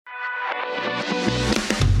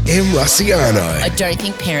Russiano. I don't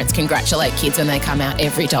think parents congratulate kids when they come out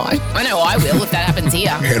every time. I know I will if that happens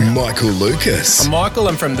here. And Michael Lucas. I'm Michael,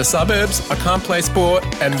 I'm from the suburbs, I can't play sport,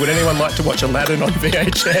 and would anyone like to watch Aladdin on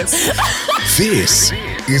VHS? This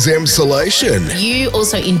is Emsolation. You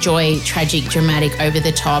also enjoy tragic, dramatic,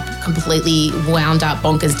 over-the-top, completely wound-up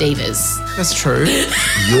bonkers divas. That's true.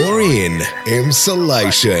 You're in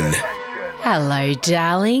Emsolation. Hello,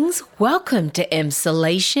 darlings. Welcome to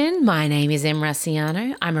Emsolation. My name is Em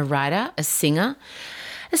Russiano. I'm a writer, a singer,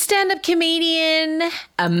 a stand-up comedian,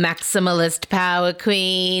 a maximalist power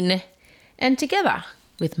queen, and together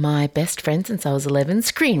with my best friend since I was 11,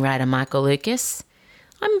 screenwriter Michael Lucas,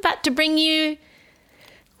 I'm about to bring you,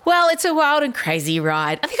 well, it's a wild and crazy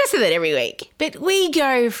ride. I think I say that every week. But we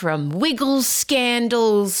go from Wiggles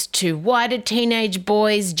scandals to why did teenage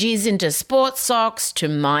boys jizz into sports socks to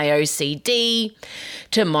my OCD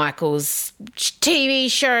to Michael's TV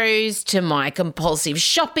shows to my compulsive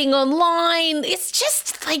shopping online. It's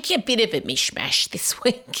just like a bit of a mishmash this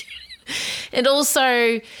week. And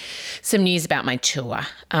also some news about my tour.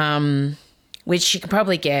 Which you can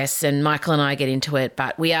probably guess, and Michael and I get into it,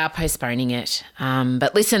 but we are postponing it.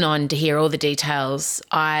 But listen on to hear all the details.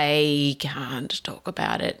 I can't talk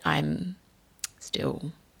about it. I'm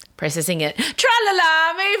still processing it.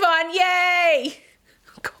 Tra-la-la, move on, yay!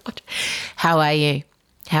 Oh, God. How are you?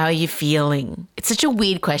 How are you feeling? It's such a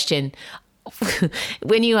weird question.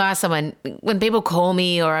 When you ask someone, when people call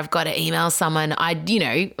me or I've got to email someone,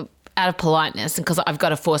 out of politeness, and because I've got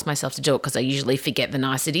to force myself to do it because I usually forget the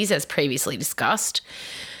niceties as previously discussed.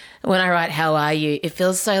 When I write, how are you? It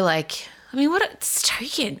feels so like, it's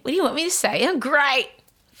token. What do you want me to say? I'm great.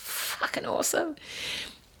 Fucking awesome.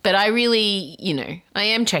 But I really, I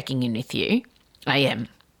am checking in with you. I am.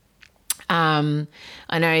 I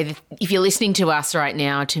know that if you're listening to us right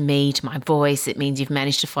now, to me, to my voice, it means you've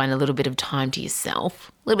managed to find a little bit of time to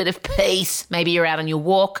yourself, a little bit of peace. Maybe you're out on your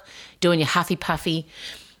walk, doing your huffy puffy.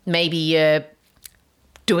 Maybe you're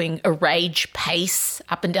doing a rage pace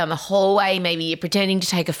up and down the hallway. Maybe you're pretending to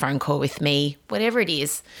take a phone call with me, whatever it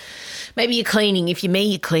is. Maybe you're cleaning. If you're me,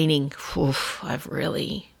 you're cleaning. Oof, I've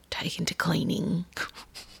really taken to cleaning.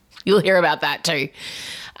 You'll hear about that too.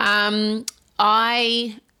 I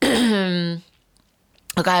haven't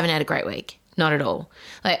had a great week. Not at all.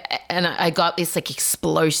 I got this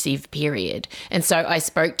explosive period. And so I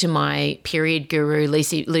spoke to my period guru,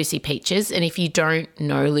 Lucy Peaches. And if you don't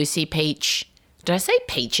know Lucy Peach, did I say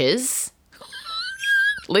Peaches?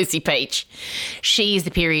 Lucy Peach. She is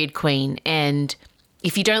the period queen. And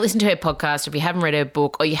if you don't listen to her podcast, or if you haven't read her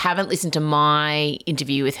book, or you haven't listened to my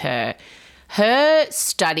interview with her, her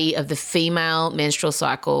study of the female menstrual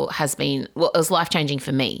cycle it was life-changing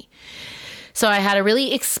for me. So I had a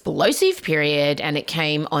really explosive period and it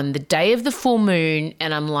came on the day of the full moon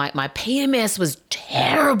and I'm like, my PMS was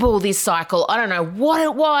terrible this cycle. I don't know what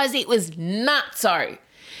it was. It was nutso.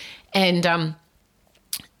 And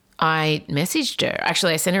I messaged her.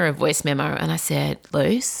 Actually, I sent her a voice memo and I said,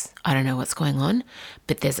 Luce, I don't know what's going on,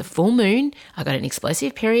 but there's a full moon. I got an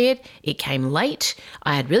explosive period. It came late.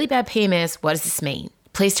 I had really bad PMS. What does this mean?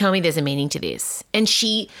 Please tell me there's a meaning to this. And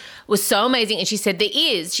she was so amazing. And she said, there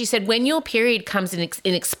is. She said, when your period comes in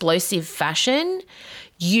explosive fashion,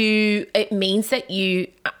 it means that you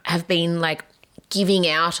have been giving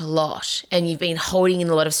out a lot and you've been holding in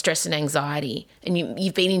a lot of stress and anxiety and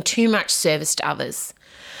you've been in too much service to others.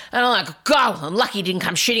 And I'm like, God, I'm lucky it didn't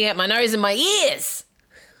come shooting out my nose and my ears.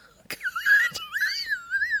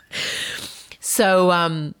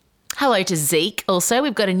 So, hello to Zeke also.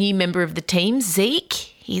 We've got a new member of the team, Zeke.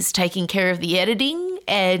 He's taking care of the editing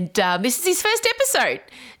and this is his first episode.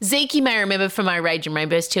 Zeke, you may remember from my Rage and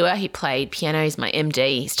Rainbows tour. He played piano. He's my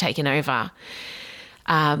MD. He's taken over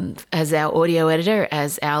as our audio editor.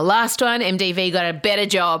 As our last one, MDV got a better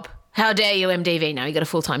job. How dare you, MDV? No, he got a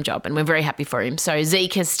full-time job and we're very happy for him. So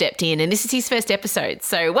Zeke has stepped in and this is his first episode.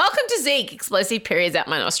 So welcome to Zeke, Explosive Periods Out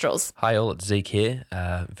My Nostrils. Hi all, it's Zeke here.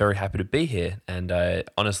 Very happy to be here and I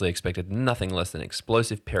honestly expected nothing less than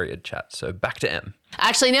explosive period chat. So back to M.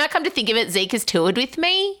 Actually, now I come to think of it, Zeke has toured with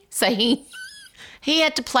me. So he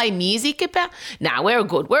had to play music about... Nah, we're all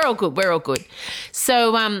good.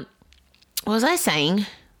 So what was I saying?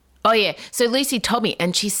 Oh, yeah. So Lucy told me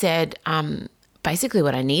and she said... basically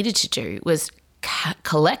what I needed to do was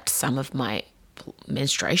collect some of my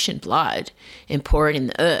menstruation blood and pour it in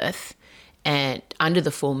the earth and under the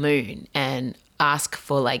full moon and ask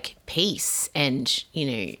for peace and,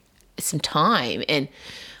 some time. And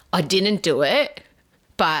I didn't do it,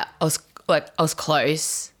 but I was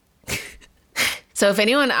close. So if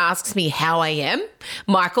anyone asks me how I am,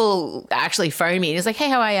 Michael actually phoned me and he's like, hey,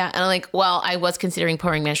 how are you? And I'm like, well, I was considering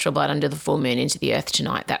pouring menstrual blood under the full moon into the earth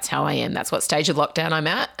tonight. That's how I am. That's what stage of lockdown I'm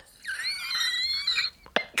at.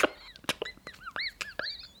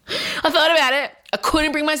 I thought about it. I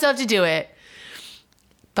couldn't bring myself to do it.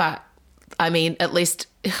 But, I mean, at least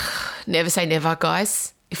never say never,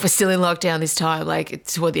 guys. If we're still in lockdown this time, like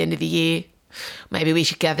it's toward the end of the year, maybe we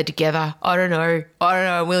should gather together. I don't know.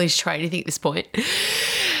 I'm willing to try anything at this point.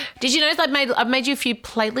 Did you know I've made you a few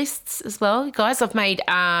playlists as well, guys? I've made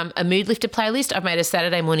a mood lifter playlist. I've made a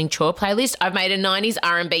Saturday morning chore playlist. I've made a 90s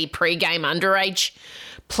R&B pre-game underage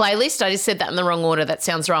playlist. I just said that in the wrong order. That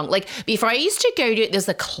sounds wrong. Like before I used to go to, there's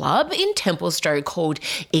a club in Templestowe called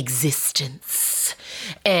Existence.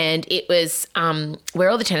 And it was where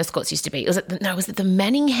all the tennis courts used to be. Was it the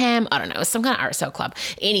Manningham? I don't know. It was some kind of RSL club.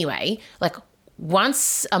 Anyway, like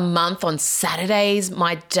once a month on Saturdays,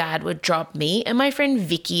 my dad would drop me and my friend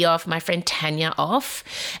Vicky off, my friend Tanya off,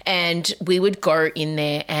 and we would go in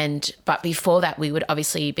there. But before that, we would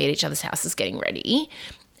obviously be at each other's houses getting ready.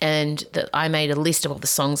 And I made a list of all the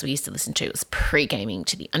songs we used to listen to. It was pre-gaming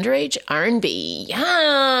to the underage R&B.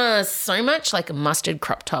 Yeah, so much like mustard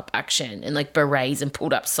crop top action and like berets and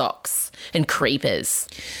pulled up socks and creepers.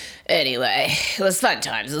 Anyway, it was fun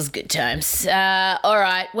times. It was good times. All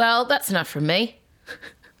right, well, that's enough from me,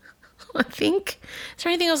 I think. Is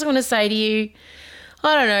there anything else I want to say to you?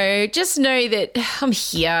 I don't know. Just know that I'm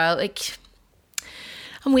here. Like,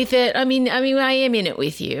 I'm with it. I mean, I am in it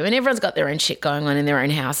with you. And everyone's got their own shit going on in their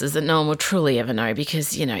own houses that no one will truly ever know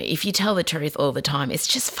because, you know, if you tell the truth all the time, it's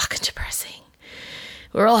just fucking depressing.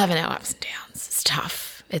 We're all having our ups and downs. It's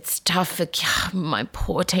tough. It's tough for my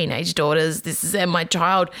poor teenage daughters. My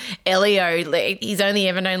child, Elio, like, he's only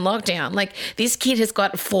ever known lockdown. Like, this kid has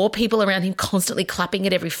got 4 people around him constantly clapping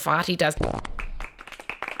at every fart he does.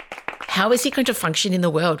 How is he going to function in the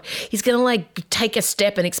world? He's going to like take a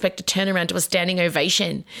step and expect to turn around to a standing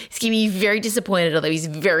ovation. He's going to be very disappointed, although he's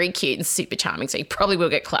very cute and super charming, so he probably will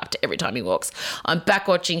get clapped every time he walks. I'm back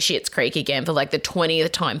watching Schitt's Creek again for like the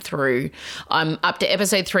 20th time through. I'm up to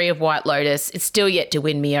episode 3 of White Lotus. It's still yet to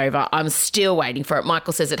win me over. I'm still waiting for it.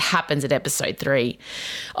 Michael says it happens at episode 3.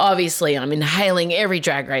 Obviously, I'm inhaling every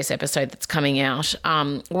Drag Race episode that's coming out.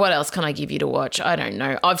 What else can I give you to watch? I don't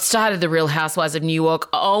know. I've started The Real Housewives of New York.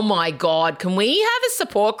 Oh my God, can we have a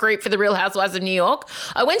support group for The Real Housewives of New York?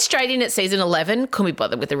 I went straight in at season 11. Couldn't be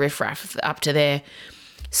bothered with the riffraff up to there.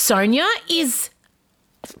 Sonia is...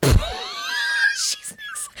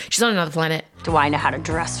 she's on another planet. Do I know how to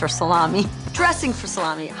dress for salami? Dressing for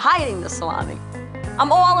salami, hiding the salami.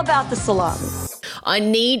 I'm all about the salami.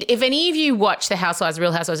 If any of you watch The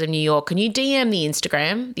Real Housewives of New York, can you DM the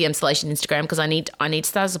Instagram, the Emsolation Instagram, because I need to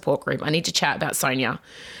start a support group. I need to chat about Sonia.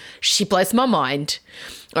 She blows my mind.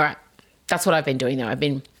 All right. That's what I've been doing though. I've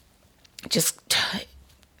been just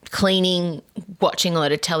cleaning, watching a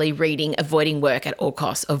lot of telly, reading, avoiding work at all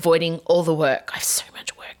costs, avoiding all the work. I have so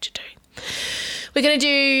much work to do. We're going to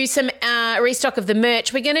do some restock of the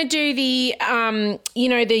merch. We're going to do the,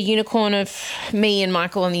 the unicorn of me and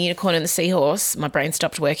Michael and the unicorn and the seahorse. My brain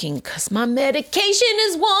stopped working because my medication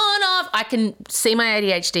is worn off. I can see my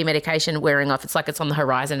ADHD medication wearing off. It's like it's on the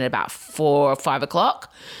horizon at about 4 or 5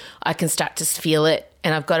 o'clock. I can start to feel it.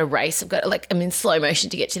 And I've got a race. I'm in slow motion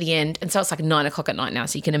to get to the end. And so it's like 9 o'clock at night now.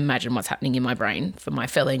 So you can imagine what's happening in my brain for my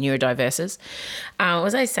fellow neurodiverses. What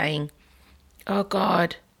was I saying? Oh,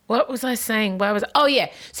 God. What was I saying? Oh,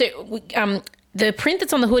 yeah. So the print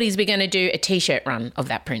that's on the hoodies, we're going to do a T-shirt run of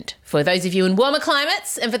that print. For those of you in warmer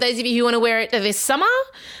climates and for those of you who want to wear it this summer,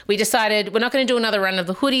 we decided we're not going to do another run of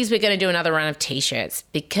the hoodies. We're going to do another run of T-shirts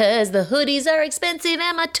because the hoodies are expensive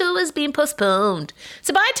and my tour has been postponed.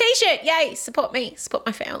 So buy a T-shirt. Yay. Support me. Support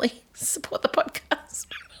my family. Support the podcast.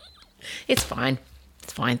 It's fine.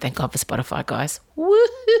 It's fine. Thank God for Spotify, guys.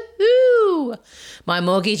 Woohoo! My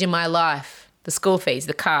mortgage and my life. The school fees,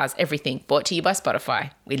 the cars, everything brought to you by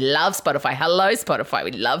Spotify. We love Spotify. Hello, Spotify.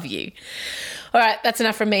 We love you. All right, that's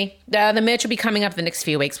enough from me. The merch will be coming up the next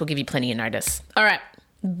few weeks. We'll give you plenty of notice. All right,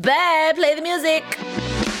 bye. Play the music.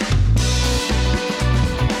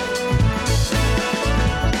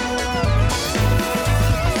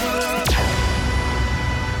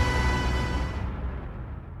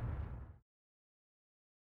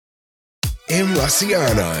 M.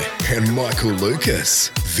 Russiano and Michael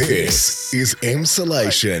Lucas. This is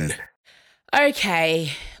Emsolation.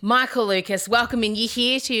 Okay, Michael Lucas, welcoming you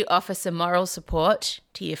here to offer some moral support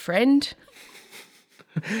to your friend.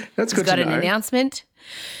 That's good to know. He's got an announcement.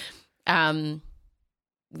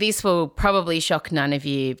 This will probably shock none of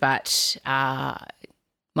you, but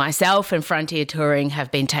myself and Frontier Touring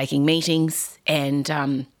have been taking meetings and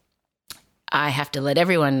I have to let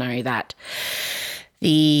everyone know that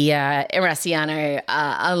the Erasiano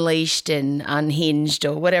Unleashed and Unhinged,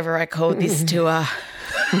 or whatever I called this tour.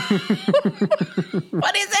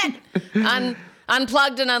 What is it?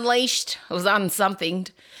 Unplugged and Unleashed. It was unsomething.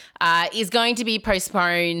 Is going to be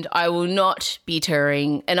postponed. I will not be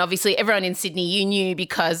touring. And obviously everyone in Sydney, you knew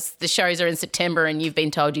because the shows are in September and you've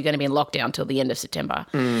been told you're going to be in lockdown till the end of September.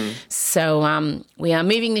 So we are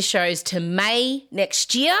moving the shows to May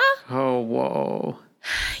next year. Oh, whoa.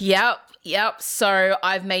 Yep. So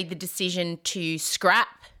I've made the decision to scrap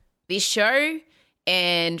this show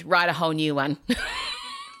and write a whole new one.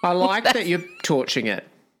 I like that you're torching it.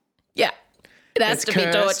 Yeah. It has It's to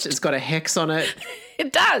cursed. be torched. It's got a hex on it.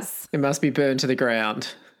 It does. It must be burned to the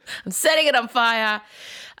ground. I'm setting it on fire.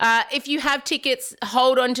 If you have tickets,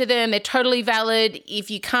 hold on to them. They're totally valid. If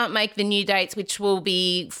you can't make the new dates, which will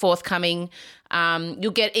be forthcoming,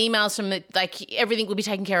 you'll get emails from everything will be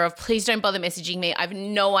taken care of. Please don't bother messaging me. I have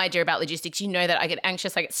no idea about logistics. You know that I get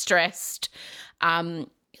anxious, I get stressed.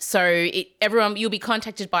 So everyone, you'll be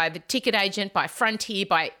contacted by the ticket agent, by Frontier,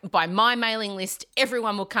 by my mailing list.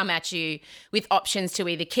 Everyone will come at you with options to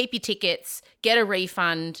either keep your tickets, get a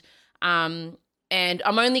refund, and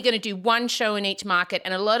I'm only going to do one show in each market,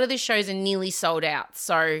 and a lot of the shows are nearly sold out.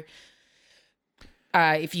 So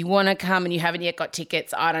if you want to come and you haven't yet got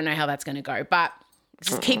tickets, I don't know how that's going to go, but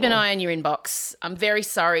just keep an eye on your inbox. I'm very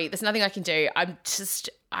sorry. There's nothing I can do.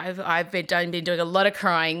 I've been doing a lot of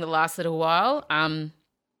crying the last little while.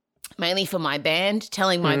 Mainly for my band,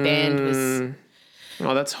 telling my band was...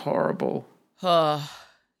 Oh, that's horrible. Oh,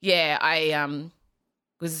 yeah, I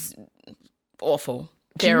was awful.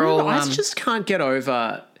 I just can't get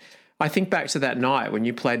over... I think back to that night when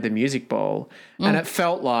you played the Music Bowl and it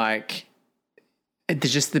felt like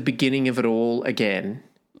just the beginning of it all again.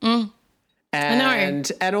 And, I know.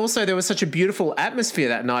 And also there was such a beautiful atmosphere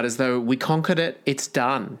that night, as though we conquered it, it's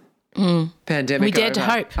done. Pandemic We dared to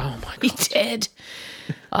over. hope. Oh, my God. We dared.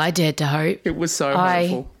 I dared to hope. It was so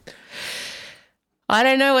hopeful. I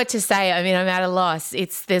don't know what to say. I mean, I'm at a loss.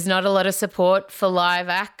 There's not a lot of support for live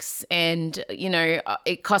acts, and, you know,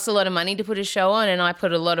 it costs a lot of money to put a show on, and I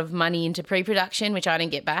put a lot of money into pre-production, which I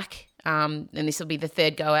didn't get back, and this will be the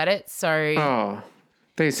third go at it. So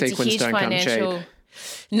these sequins don't come cheap.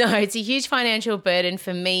 No, it's a huge financial burden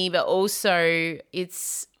for me, but also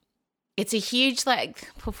it's a huge,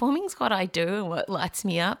 performing's what I do and what lights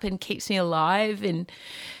me up and keeps me alive, and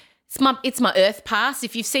it's my earth pass.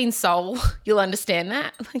 If you've seen Soul, you'll understand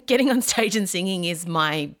that. Getting on stage and singing is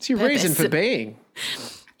my It's your purpose. reason for being.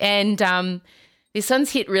 And this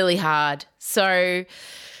one's hit really hard. So,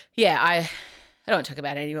 yeah, I don't want to talk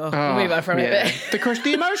about it anymore. We'll move on from it.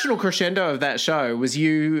 The emotional crescendo of that show was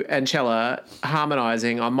you and Chella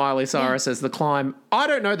harmonising on Miley Cyrus as The Climb. I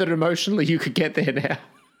don't know that emotionally you could get there now.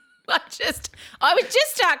 I would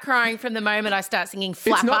just start crying from the moment I start singing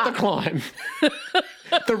Flap It's not Up. The Climb.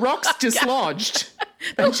 The rock's dislodged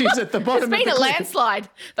and she's at the bottom of the It's been a cliff. landslide.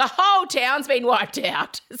 The whole town's been wiped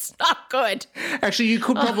out. It's not good. Actually, you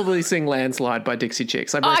could probably sing Landslide by Dixie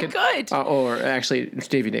Chicks. I could. Or actually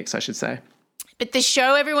Stevie Nicks, I should say. But the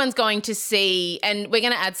show everyone's going to see, and we're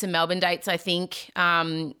going to add some Melbourne dates, I think.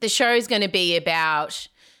 The show is going to be about...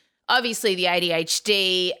 obviously the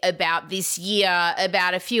ADHD, about this year,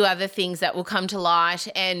 about a few other things that will come to light,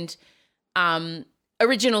 and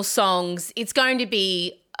original songs. It's going to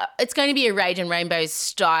be a Rage and Rainbows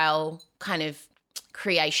style kind of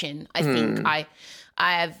creation. I think I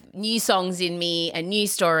have new songs in me and new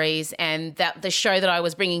stories, and that the show that I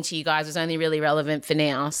was bringing to you guys was only really relevant for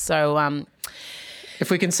now. So if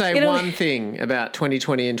we can say one thing about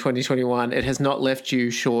 2020 and 2021, it has not left you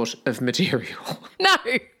short of material. No.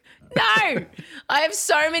 I have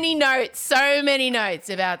so many notes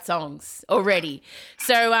about songs already.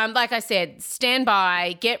 So, like I said, stand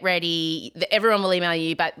by, get ready. Everyone will email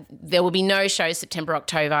you, but there will be no shows September,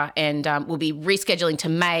 October, and we'll be rescheduling to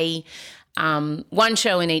May. One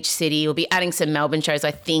show in each city. We'll be adding some Melbourne shows,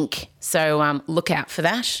 I think. So look out for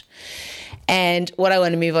that. And what I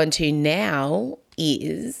want to move on to now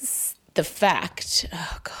is the fact,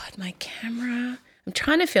 oh God, my camera. I'm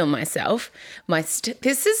trying to film myself.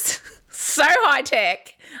 This is so high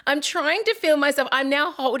tech. I'm trying to film myself. I'm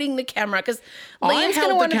now holding the camera because Liam's going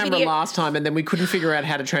to want I a held the camera video. last time and then we couldn't figure out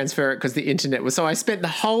how to transfer it because the internet was. So I spent the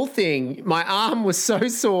whole thing. My arm was so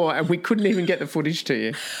sore and we couldn't even get the footage to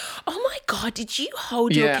you. Oh my God, did you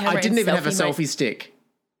hold your camera? Yeah, I didn't in even have a selfie mode? selfie stick.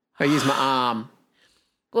 I used my arm.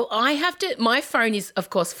 Well, I have to. My phone is, of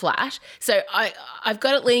course, flat, so I've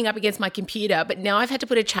got it leaning up against my computer. But now I've had to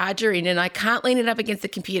put a charger in, and I can't lean it up against the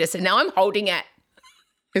computer. So now I'm holding it.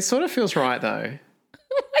 It sort of feels right though.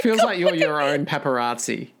 Feels like you're your own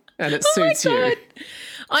paparazzi and it suits you.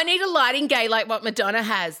 I need a lighting gay like what Madonna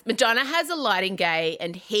has. Madonna has a lighting gay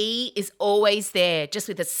and he is always there just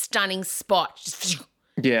with a stunning spot.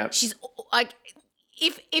 Yeah. She's like,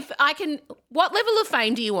 if I can, what level of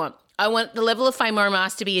fame do you want? I want the level of fame where I'm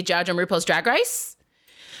asked to be a judge on RuPaul's Drag Race.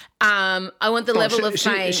 I want the level of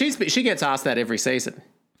fame. She gets asked that every season.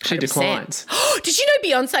 She 100%. declines. Did you know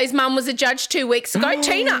Beyonce's mum was a judge 2 weeks ago?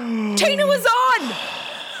 Tina was on.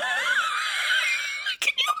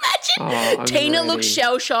 Can you imagine? Tina looked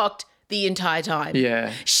shell-shocked the entire time.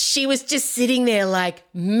 Yeah. She was just sitting there like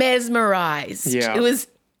mesmerised. Yeah.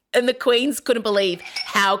 And the queens couldn't believe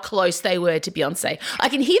how close they were to Beyonce. I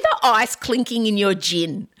can hear the ice clinking in your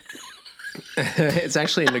gin. It's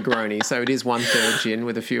actually a Negroni, so it is 1/3 gin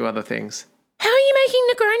with a few other things. How are you making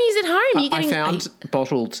Negronis at home? I found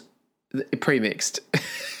bottled, pre-mixed.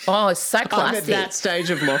 Oh, it's so classic. I'm at that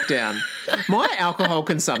stage of lockdown. My alcohol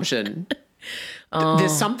consumption,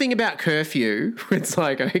 there's something about curfew. It's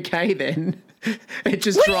like, okay, then. It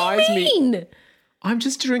just drives me. I'm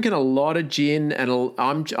just drinking a lot of gin and I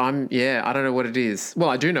don't know what it is. Well,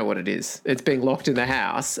 I do know what it is. It's being locked in the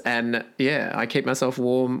house and, I keep myself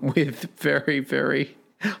warm with very, very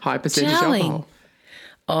high percentage alcohol.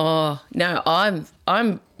 Oh, no, I'm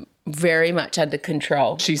very much under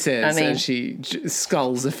control. She says as she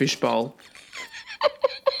sculls a fishbowl.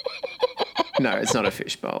 No, it's not a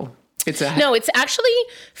fishbowl. No, it's actually,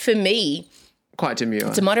 for me, quite demure.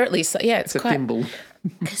 It's a moderately, it's a thimble.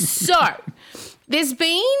 So, there's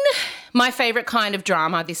been my favourite kind of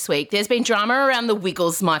drama this week. There's been drama around the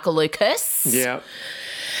Wiggles, Michael Lucas. Yeah.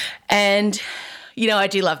 And, I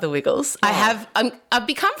do love the Wiggles. I've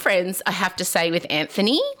become friends, I have to say, with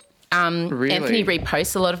Anthony. Really? Anthony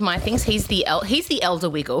reposts a lot of my things. He's the elder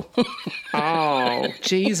Wiggle. Oh,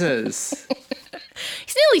 Jesus.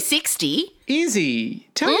 He's nearly 60. Is he?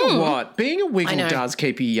 Tell you what, being a Wiggle does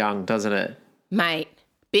keep you young, doesn't it? Mate,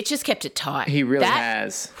 bitch has kept it tight. He really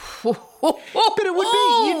has. But it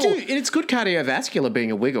would be, it's good cardiovascular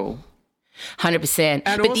being a Wiggle. 100%.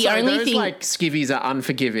 And but also, the only those thing, skivvies are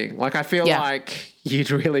unforgiving. Like, I feel like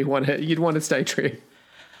you'd want to stay trim.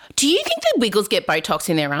 Do you think the Wiggles get Botox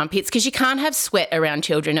in their armpits? Because you can't have sweat around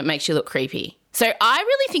children. It makes you look creepy. So I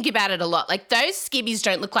really think about it a lot. Like, those skivvies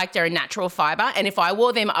don't look like they're a natural fibre, and if I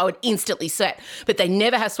wore them, I would instantly sweat. But they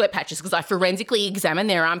never have sweat patches because I forensically examine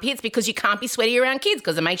their armpits because you can't be sweaty around kids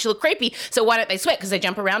because it makes you look creepy. So why don't they sweat? Because they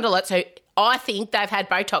jump around a lot. So I think they've had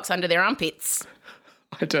Botox under their armpits.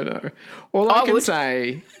 I don't know. All I can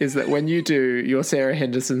say is that when you do your Sarah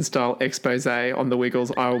Henderson style expose on the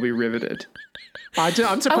Wiggles, I will be riveted.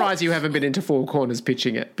 I'm surprised you haven't been into Four Corners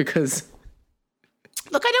pitching it because...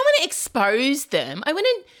 Look, I don't want to expose them. I want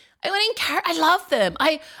to encourage. I love them.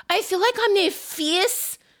 I feel like I'm their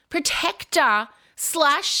fierce protector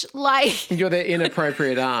 / like... You're their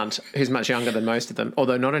inappropriate aunt who's much younger than most of them,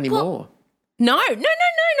 although not anymore. Well, no, not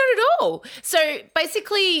at all. So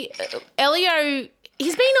basically, Elio...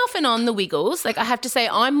 He's been off and on the Wiggles. Like, I have to say,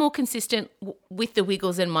 I'm more consistent with the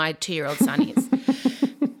Wiggles than my 2-year-old son is.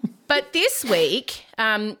 But this week,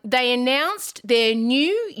 they announced their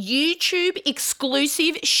new YouTube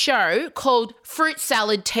exclusive show called Fruit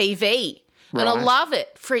Salad TV. Right. And I love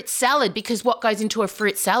it, fruit salad, because what goes into a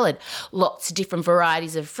fruit salad? Lots of different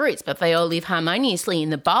varieties of fruits, but they all live harmoniously in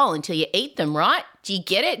the bowl until you eat them, right? Do you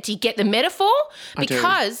get it? Do you get the metaphor?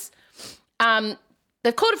 Because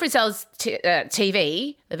they've called it Fruit Salad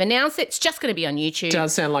TV. They've announced it's just going to be on YouTube. It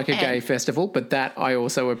does sound like a gay festival, but that I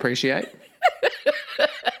also appreciate.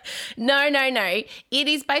 No. It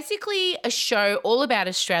is basically a show all about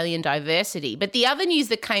Australian diversity. But the other news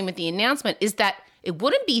that came with the announcement is that it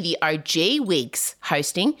wouldn't be the OG Wigs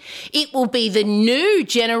hosting. It will be the new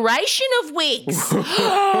generation of Wigs.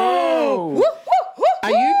 Are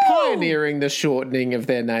you pioneering the shortening of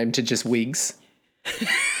their name to just Wigs?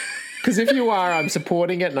 Because if you are, I'm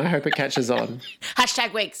supporting it and I hope it catches on.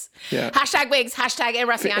 #Wigs. Yeah. #Wigs.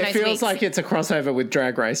 #Erasiano's It feels Wigs. like it's a crossover with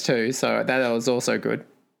Drag Race too, so that was also good.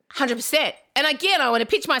 100%. And again, I want to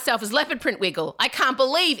pitch myself as leopard print Wiggle. I can't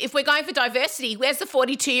believe if we're going for diversity, where's the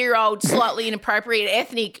 42-year-old slightly inappropriate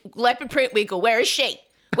ethnic leopard print Wiggle? Where is she?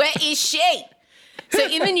 Where is she? So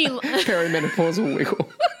in the new... Perimenopausal Wiggle.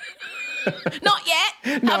 Not yet.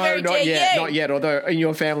 No, How very not dare yet. you. Not yet. Although in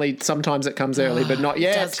your family, sometimes it comes early, but not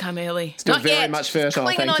yet. It does come early. Still not very yet. much fertile,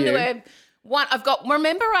 Clinging thank on you. To one, I've got...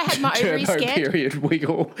 Remember I had my ovaries Turbo scanned? period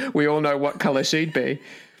Wiggle. We all know what colour she'd be.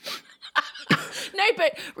 No,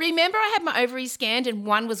 but remember I had my ovaries scanned and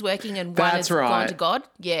one was working and one has gone to God?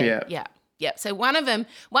 Yeah. So one of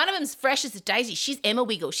them's fresh as a daisy. She's Emma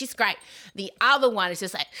Wiggle. She's great. The other one is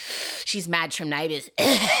just like, she's Madge from Neighbours.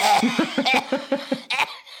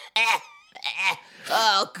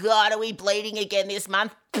 oh, God, are we bleeding again this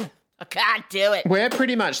month? I can't do it. We're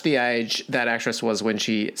pretty much the age that actress was when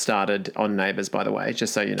she started on Neighbours, by the way,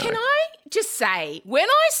 just so you know. Can I just say, when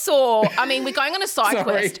I saw, we're going on a side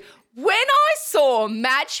quest. When I saw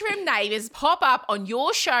Madge from Neighbours pop up on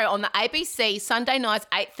your show on the ABC Sunday nights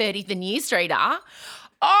 8:30, The Newsreader,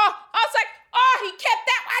 I was like, he kept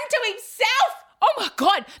that one to himself. Oh my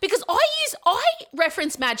God, because I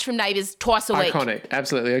reference Madge from Neighbours twice a week. Iconic,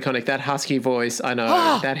 absolutely iconic. That husky voice, I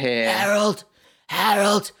know, that hair.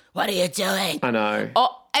 Harold, what are you doing? I know.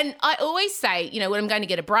 Oh, and I always say, when I'm going to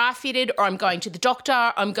get a bra fitted or I'm going to the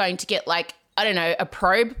doctor, I'm going to get a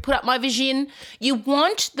probe put up my vagina. You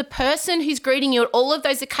want the person who's greeting you at all of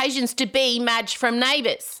those occasions to be Madge from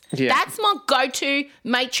Neighbours. Yeah. That's my go-to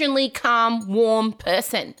matronly, calm, warm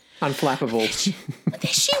person. Unflappable.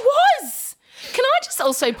 There she was. Can I just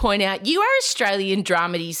also point out, you are Australian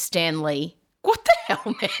dramedy Stan Lee. What the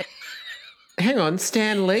hell, man? Hang on,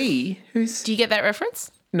 Stan Lee? Who's... Do you get that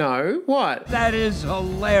reference? No, what? That is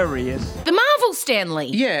hilarious. The Marvel Stan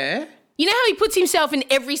Lee. Yeah. You know how he puts himself in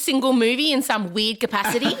every single movie in some weird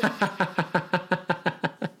capacity?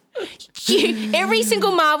 Every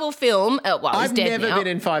single Marvel film, I've dead never now. been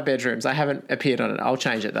in 5 bedrooms. I haven't appeared on it. I'll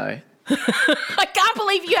change it though. I can't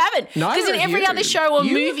believe you haven't. Neither Because in of every you. other show or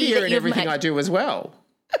you movie appear that in you've everything made. I do as well.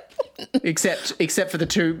 except for the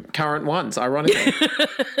 2 current ones, ironically.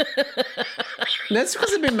 That's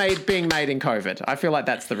because it's being made in COVID. I feel like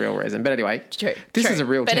that's the real reason. But anyway, this is a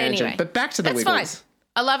real tangent. Anyway, but back to the that's Wiggles. Fine.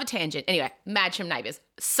 I love a tangent. Anyway, Madge from Neighbours.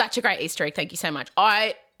 Such a great Easter egg. Thank you so much.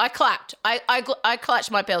 I clapped. I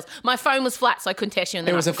clutched my pearls. My phone was flat, so I couldn't text you. And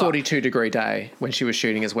then It was a a 42-degree day when she was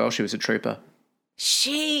shooting as well. She was a trooper.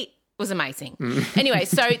 She was amazing. Anyway,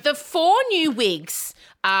 so the 4 new wigs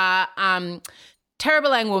are Terrible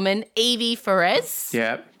Lang Woman, Evie Ferez.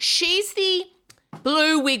 Yeah. She's the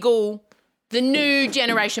Blue Wiggle, the new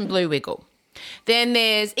generation Blue Wiggle. Then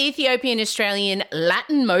there's Ethiopian Australian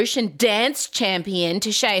Latin motion dance champion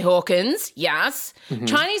Tashay Hawkins, yes.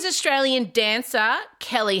 Chinese Australian dancer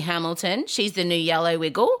Kelly Hamilton, she's the new Yellow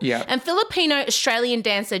Wiggle. Yeah. And Filipino Australian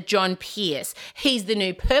dancer John Pierce, he's the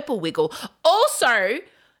new Purple Wiggle. Also,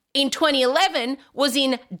 in 2011, was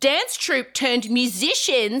in dance troupe turned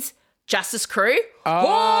musicians Justice Crew.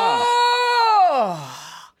 Oh!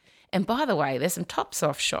 And by the way, there's some tops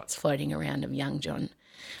off shots floating around of young John.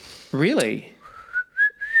 Really?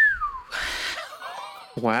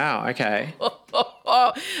 Wow, okay.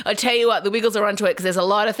 I tell you what, the Wiggles are onto it because there's a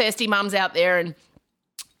lot of thirsty mums out there, and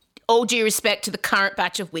all due respect to the current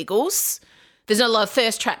batch of Wiggles, there's not a lot of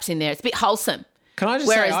thirst traps in there. It's a bit wholesome. Can I just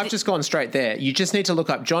say, I've just gone straight there. You just need to look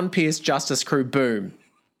up John Pierce Justice Crew, boom.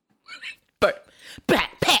 But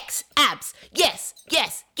back, pecs, abs, yes,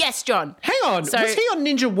 John. Hang on, was he on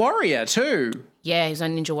Ninja Warrior too? Yeah, he's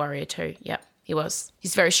on Ninja Warrior too. Yep, he was.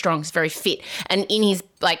 He's very strong. He's very fit. And in his,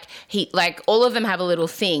 all of them have a little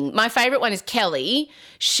thing. My favourite one is Kelly.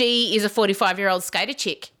 She is a 45-year-old skater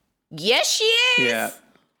chick. Yes, she is. Yeah.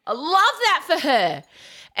 I love that for her.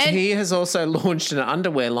 And He has also launched an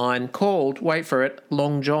underwear line called, wait for it,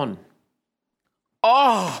 Long John.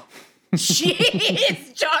 oh, she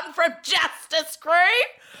is John from Justice Crew.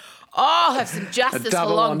 Oh, have some A justice for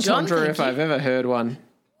double Long John. entendre Thank if you. I've ever heard one.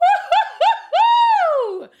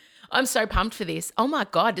 Woo! I'm so pumped for this. Oh my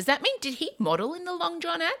God. Does that mean, did he model in the Long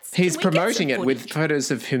John ads? He's Can we get promoting some it with footage? photos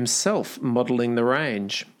of himself modelling the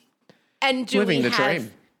range. And do Living we the have,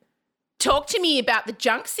 dream. Talk to me about the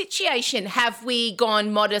junk situation. Have we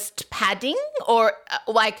gone modest padding or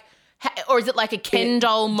or is it like a Ken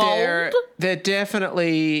doll mold? They're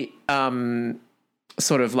definitely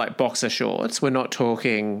sort of like boxer shorts. We're not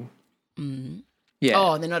talking... Yeah.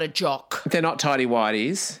 Oh, they're not a jock. They're not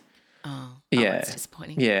tighty-whities. Yeah. That's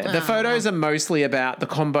disappointing. Yeah. The Oh. photos are mostly about the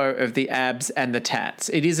combo of the abs and the tats.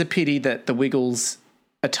 It is a pity that the Wiggles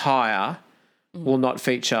attire will not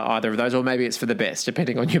feature either of those, or maybe it's for the best,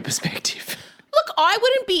 depending on your perspective. Look, I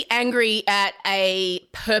wouldn't be angry at a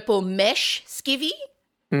purple mesh skivvy.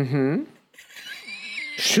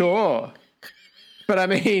 Sure. But I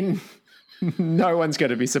mean, no one's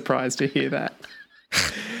going to be surprised to hear that.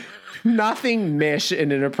 Nothing mesh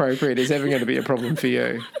and inappropriate is ever going to be a problem for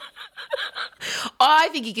you. I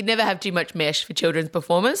think you can never have too much mesh for children's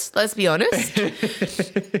performers, let's be honest.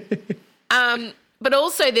 But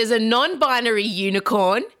also there's a non-binary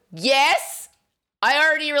unicorn. Yes, I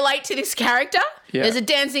already relate to this character. Yeah. There's a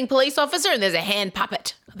dancing police officer and there's a hand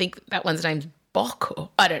puppet. I think that one's name's Bok, or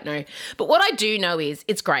I don't know. But what I do know is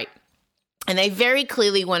it's great. And they very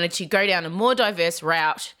clearly wanted to go down a more diverse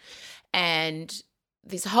route, and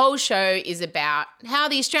this whole show is about how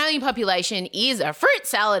the Australian population is a fruit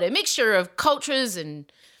salad, a mixture of cultures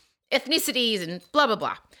and ethnicities and blah, blah,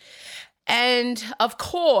 blah. And, of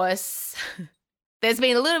course, there's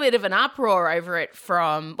been a little bit of an uproar over it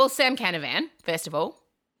from, well, Sam Canavan, first of all.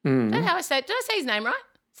 Is that how I say it? Did I say his name right?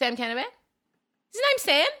 Sam Canavan? Is his name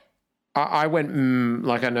Sam? I went,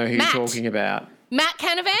 like I know who Matt. you're talking about. Matt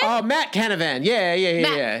Canavan? Oh, Matt Canavan. Yeah.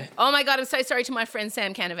 Matt. Oh, my God, I'm so sorry to my friend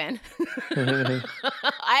Sam Canavan.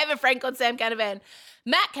 I have a friend called Sam Canavan.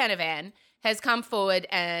 Matt Canavan has come forward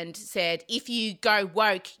and said, if you go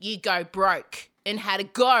woke, you go broke, and had a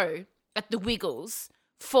go at the Wiggles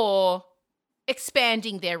for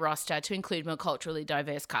expanding their roster to include more culturally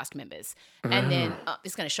diverse cast members. And then,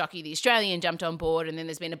 this is going to shock you, the Australian jumped on board, and then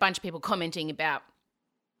there's been a bunch of people commenting about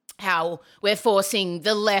how we're forcing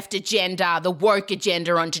the left agenda, the woke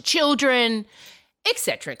agenda onto children, et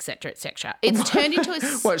cetera, et cetera, et cetera. It's turned into a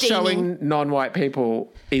What, showing non-white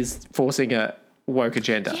people is forcing a woke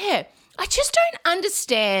agenda? Yeah. I just don't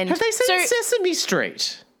understand. Have they seen Sesame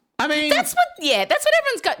Street? I mean, that's what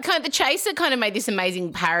everyone's got. Kind of, the Chaser kind of made this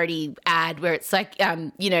amazing parody ad where it's like,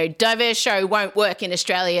 diverse show won't work in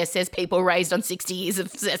Australia, says people raised on 60 years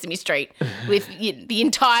of Sesame Street, with the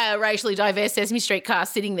entire racially diverse Sesame Street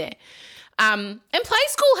cast sitting there. And Play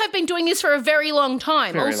School have been doing this for a very long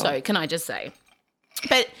time. Can I just say,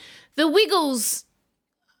 but the Wiggles,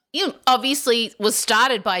 obviously was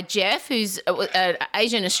started by Jeff, who's an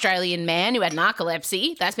Asian Australian man who had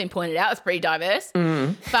narcolepsy. That's been pointed out. It's pretty diverse.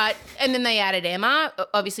 And then they added Emma,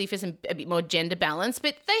 obviously for a bit more gender balance.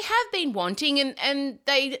 But they have been wanting, and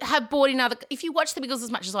they have brought in if you watch the Wiggles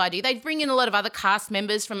as much as I do, they bring in a lot of other cast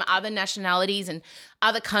members from other nationalities and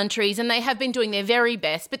other countries, and they have been doing their very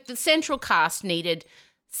best. But the central cast needed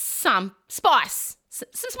some spice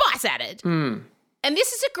added. And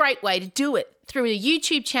this is a great way to do it, through a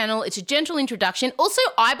YouTube channel. It's a gentle introduction. Also,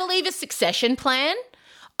 I believe a succession plan.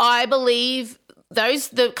 I believe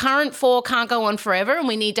the current 4 can't go on forever, and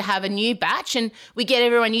we need to have a new batch, and we get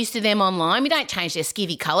everyone used to them online. We don't change their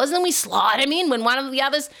skivvy colours, and we slide them in when one of the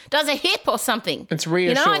others does a hip or something. It's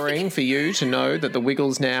reassuring for you to know that the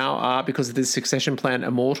Wiggles now are, because of this succession plan,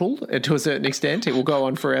 immortal to a certain extent. It will go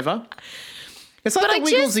on forever. It's like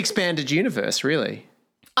the Wiggles expanded universe, really.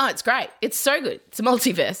 Oh, it's great. It's so good. It's a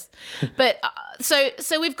multiverse. But so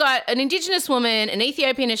we've got an Indigenous woman, an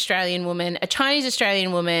Ethiopian Australian woman, a Chinese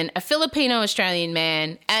Australian woman, a Filipino Australian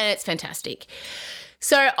man, and it's fantastic.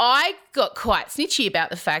 So I got quite snitchy about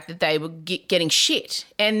the fact that they were getting shit.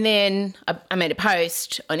 And then I made a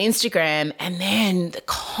post on Instagram, and then the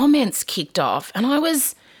comments kicked off, and I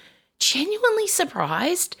was genuinely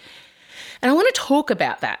surprised. And I want to talk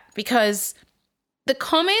about that, because the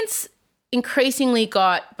comments increasingly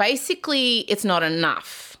got, basically, it's not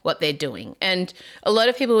enough what they're doing. And a lot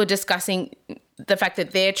of people were discussing the fact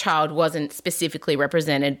that their child wasn't specifically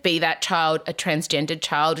represented, be that child a transgendered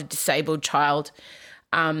child, a disabled child,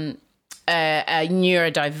 a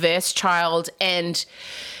neurodiverse child. And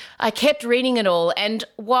I kept reading it all. And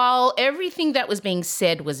while everything that was being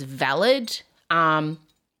said was valid,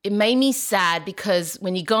 it made me sad, because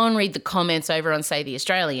when you go and read the comments over on, say, The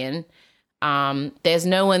Australian, there's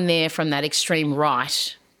no one there from that extreme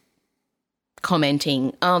right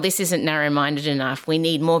commenting, oh, this isn't narrow-minded enough. We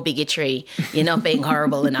need more bigotry. You're not being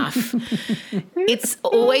horrible enough. It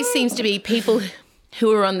always seems to be people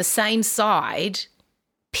who are on the same side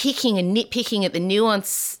picking and nitpicking at the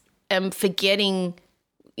nuance and forgetting,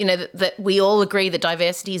 that we all agree that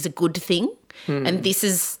diversity is a good thing, and this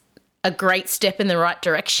is a great step in the right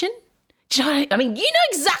direction. Do you know what I mean? You know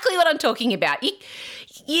exactly what I'm talking about.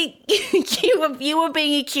 You were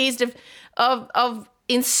being accused of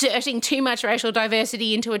inserting too much racial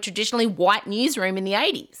diversity into a traditionally white newsroom in the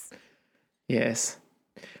 80s. Yes.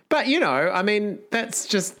 But, that's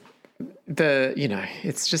just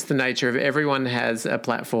it's just the nature of everyone has a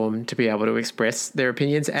platform to be able to express their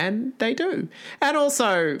opinions, and they do. And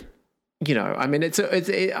also,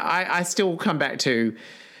 I still come back to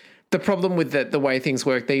the problem with the way things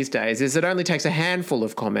work these days is it only takes a handful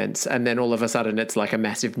of comments, and then all of a sudden it's like a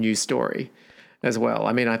massive news story as well.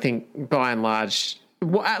 I mean, I think by and large,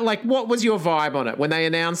 what was your vibe on it? When they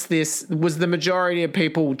announced this, was the majority of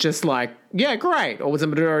people just like, yeah, great? Or was the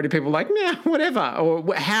majority of people like, nah, whatever?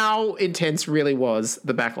 Or how intense really was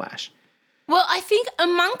the backlash? Well, I think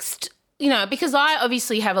amongst, because I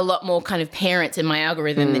obviously have a lot more kind of parents in my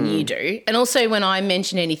algorithm than you do. And also when I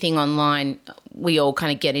mention anything online, we all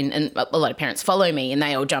kind of get in, and a lot of parents follow me and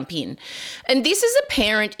they all jump in. And this is a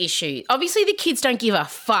parent issue. Obviously the kids don't give a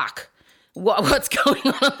fuck what's going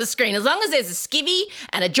on the screen. As long as there's a skivvy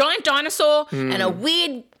and a giant dinosaur and a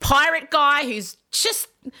weird pirate guy who's just,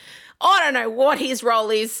 I don't know what his role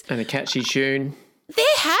is. And a catchy tune. they're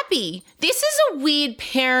happy. This is a weird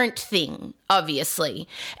parent thing, obviously.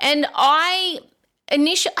 And I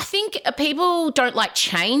think people don't like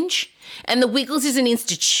change, and the Wiggles is an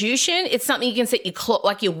institution. It's something you can set your clock,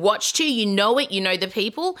 like your watch to. You know it. You know the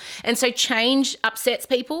people, and so change upsets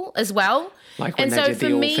people as well. Like when they did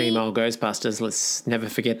the all-female Ghostbusters. Let's never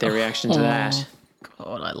forget their reaction to that.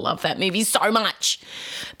 God, I love that movie so much.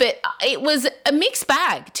 But it was a mixed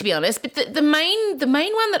bag, to be honest. But the main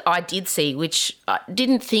one that I did see, which I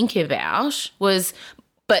didn't think about, was,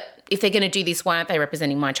 but if they're going to do this, why aren't they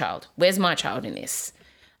representing my child? Where's my child in this?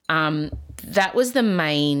 That was the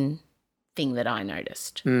main thing that I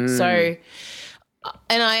noticed. So,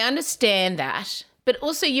 and I understand that, but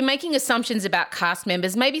also you're making assumptions about cast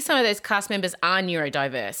members. Maybe some of those cast members are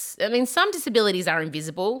neurodiverse. I mean, some disabilities are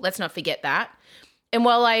invisible. Let's not forget that. And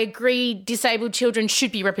while I agree disabled children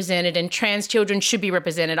should be represented and trans children should be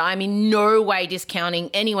represented, I'm in no way discounting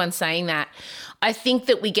anyone saying that. I think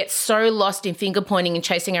that we get so lost in finger pointing and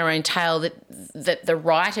chasing our own tail that the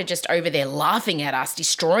right are just over there laughing at us,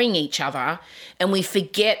 destroying each other, and we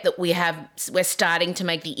forget that we're starting to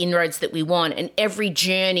make the inroads that we want, and every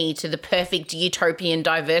journey to the perfect utopian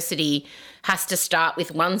diversity has to start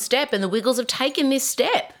with one step, and the Wiggles have taken this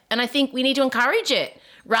step, and I think we need to encourage it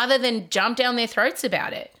rather than jump down their throats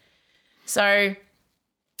about it. So,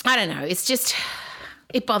 I don't know. It's just,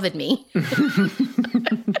 it bothered me.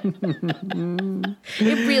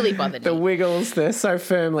 It really bothered me. The Wiggles, they're so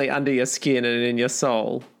firmly under your skin and in your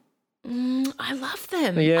soul. I love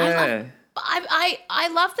them. Yeah. I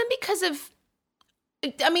love them because of,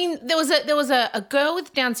 I mean, there was a girl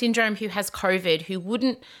with Down syndrome who has COVID who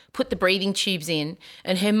wouldn't put the breathing tubes in,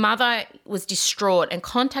 and her mother was distraught and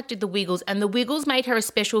contacted the Wiggles, and the Wiggles made her a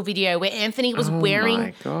special video where Anthony was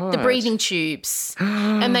wearing the breathing tubes.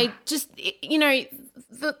 And they just,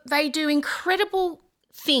 they do incredible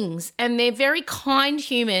things, and they're very kind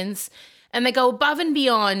humans, and they go above and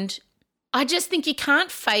beyond. I just think you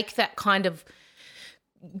can't fake that kind of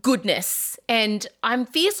goodness, and I'm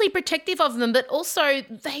fiercely protective of them, but also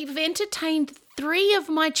they've entertained 3 of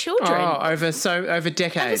my children. Over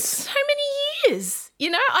decades. Over so many years.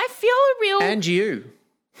 I feel a real... And you.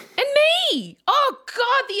 And me. Oh,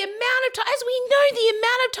 God, the amount of time, as we know, the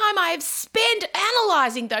amount of time I have spent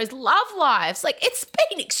analysing those love lives. Like, it's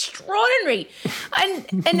been extraordinary.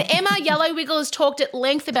 And Emma Yellow Wiggle has talked at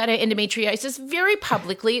length about her endometriosis very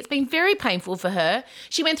publicly. It's been very painful for her.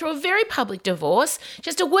 She went through a very public divorce. She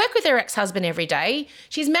has to work with her ex-husband every day.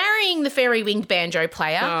 She's marrying the fairy-winged banjo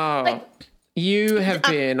player. You have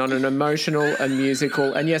been on an emotional and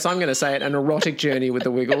musical, and yes, I'm going to say it, an erotic journey with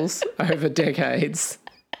the Wiggles over decades.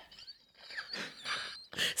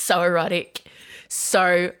 So erotic.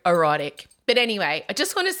 But anyway, I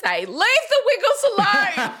just want to say, leave the Wiggles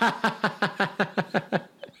alone.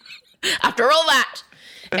 After all that.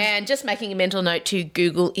 And just making a mental note to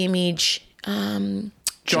Google image John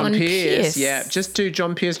Pierce. Yeah, just do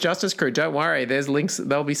John Pierce Justice Crew. Don't worry. There's links.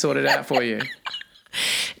 They'll be sorted out for you.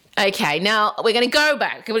 Okay, now we're going to go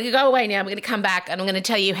back. We're going to go away now. We're going to come back, and I'm going to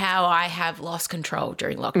tell you how I have lost control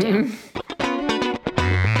during lockdown.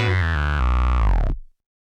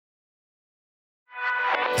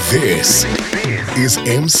 This is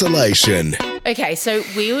Emsolation. Okay, so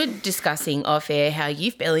we were discussing off air how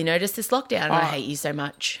you've barely noticed this lockdown, and I hate you so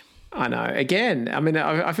much. I know. Again, I mean,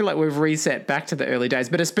 I feel like we've reset back to the early days,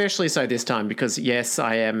 but especially so this time because, yes,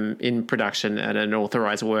 I am in production and an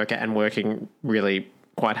authorised worker and working really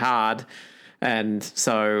quite hard. And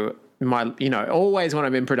so always when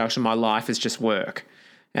I'm in production, my life is just work.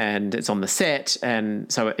 And it's on the set, and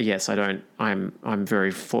so yes, I'm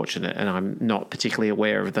very fortunate, and I'm not particularly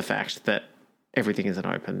aware of the fact that everything isn't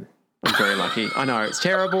open. I'm very lucky. I know it's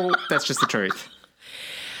terrible. That's just the truth.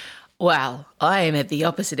 Well, I am at the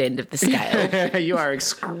opposite end of the scale. You are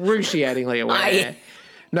excruciatingly aware.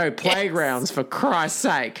 No playgrounds, for Christ's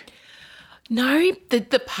sake. No,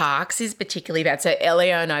 the parks is particularly bad. So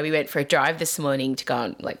Elio and I, we went for a drive this morning to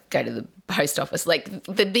go to the post office. Like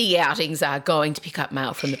the big outings are going to pick up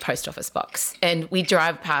mail from the post office box. And we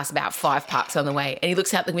drive past about 5 parks on the way, and he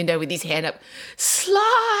looks out the window with his hand up.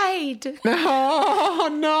 Slide. Oh,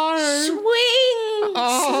 no. Swing.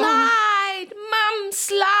 Slide. Mum,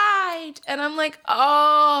 slide. And I'm like,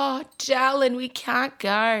 oh, darling, we can't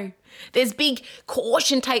go. There's big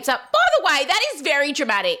caution tapes up. By the way, that is very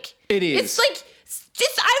dramatic. It is. It's like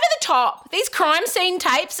just over the top. These crime scene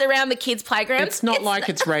tapes around the kids' playgrounds. It's not like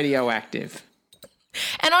it's radioactive.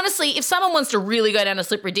 And honestly, if someone wants to really go down a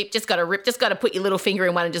slippery dip, just got to put your little finger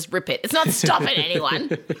in one and just rip it. It's not stopping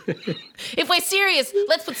anyone. If we're serious,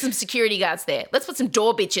 let's put some security guards there. Let's put some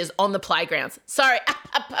door bitches on the playgrounds. Sorry,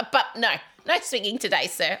 up. No swinging today,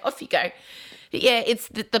 sir. Off you go. Yeah, it's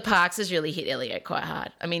the parks has really hit Elliot quite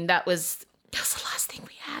hard. I mean, that was the last thing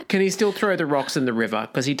we had. Can he still throw the rocks in the river?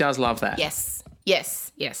 Because he does love that. Yes.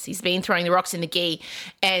 He's been throwing the rocks in the Gee,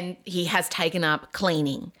 and he has taken up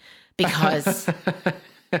cleaning because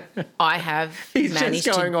I have He's managed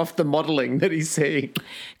just going off the modelling that he's seeing.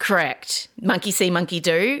 Correct. Monkey see, monkey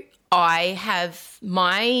do. I have,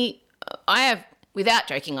 without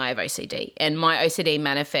joking, I have OCD, and my OCD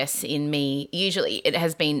manifests in me. Usually it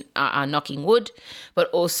has been knocking wood, but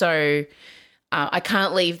also I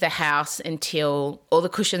can't leave the house until all the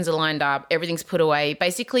cushions are lined up, everything's put away.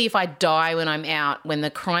 Basically, if I die when I'm out, when the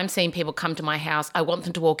crime scene people come to my house, I want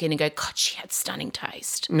them to walk in and go, God, she had stunning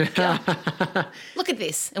taste. Yeah. Look at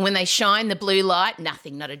this. And when they shine the blue light,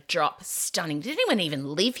 nothing, not a drop. Stunning. Did anyone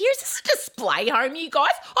even live here? Is this a display home, you guys?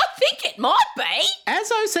 I think it might be. As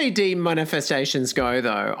OCD manifestations go,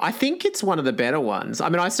 though, I think it's one of the better ones. I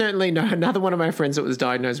mean, I certainly know another one of my friends that was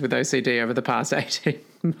diagnosed with OCD over the past 18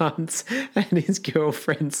 months, and his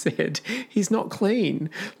girlfriend said he's not clean.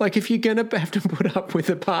 Like, if you're going to have to put up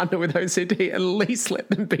with a partner with OCD, at least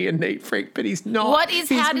let them be a neat freak, but he's not. How does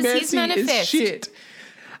his manifest? As shit.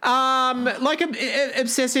 Like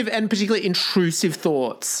obsessive and particularly intrusive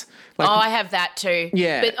thoughts. Like, I have that too.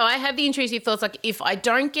 Yeah. But I have the intrusive thoughts, like, if I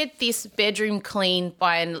don't get this bedroom clean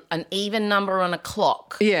by an even number on a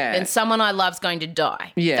clock, then someone I love's going to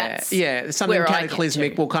die. Yeah, something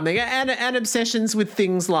cataclysmic will come in. And obsessions with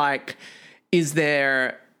things like, is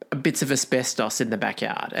there bits of asbestos in the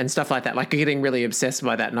backyard and stuff like that, like getting really obsessed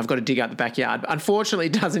by that, and I've got to dig out the backyard. But unfortunately,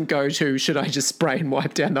 it doesn't go to, should I just spray and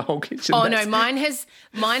wipe down the whole kitchen? Oh, no, mine has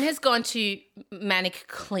gone to manic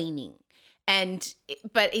cleaning.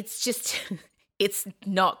 But it's just, it's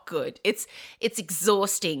not good. It's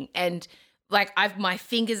exhausting, and like my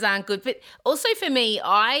fingers aren't good. But also for me,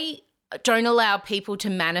 I don't allow people to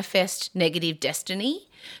manifest negative destiny.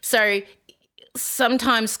 So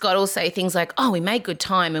sometimes Scott will say things like, "Oh, we made good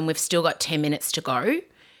time, and we've still got 10 minutes to go,"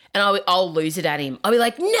 and I'll lose it at him. I'll be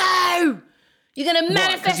like, "No, you're going to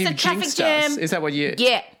manifest a traffic jam." Is that what you?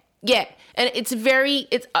 Yeah. And it's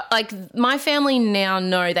like my family now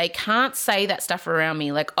know they can't say that stuff around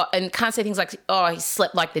me, like, and can't say things like, "Oh, he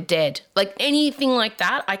slept like the dead." Like anything like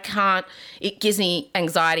that, I can't. It gives me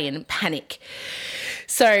anxiety and panic.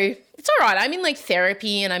 So it's all right. I'm in like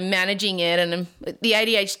therapy and I'm managing it, and the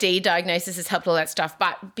ADHD diagnosis has helped all that stuff.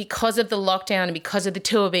 But because of the lockdown and because of the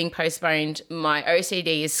tour being postponed, my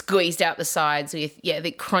OCD is squeezed out the sides with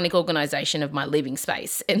the chronic organisation of my living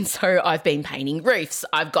space. And so I've been painting roofs.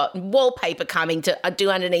 I've got wallpaper coming to do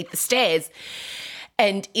underneath the stairs.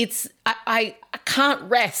 And I can't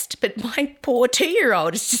rest, but my poor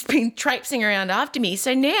 2-year-old has just been traipsing around after me.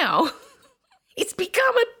 So now he's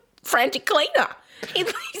become a frantic cleaner. He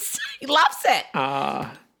loves it.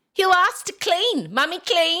 He'll ask to clean. Mummy,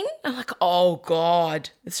 clean? I'm like, oh,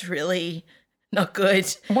 God, it's really not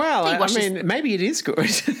good. Well, I mean, maybe it is good.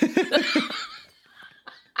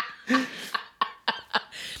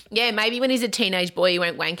 Yeah, maybe when he's a teenage boy, he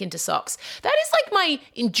won't wank into socks. That is like my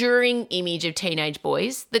enduring image of teenage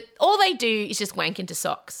boys, that all they do is just wank into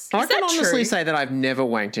socks. I can honestly say that I've never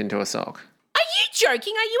wanked into a sock. Are you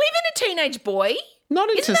joking? Are you even a teenage boy? Not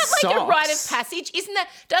into socks. Isn't that like a rite of passage?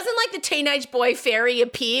 Doesn't like the teenage boy fairy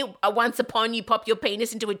appear once upon you pop your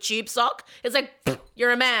penis into a tube sock? It's like,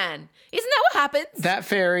 you're a man. Isn't that what happens? That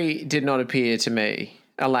fairy did not appear to me,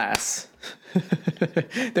 alas.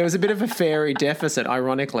 There was a bit of a fairy deficit,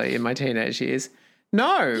 ironically, in my teenage years.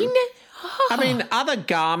 No. I mean, other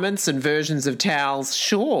garments and versions of towels,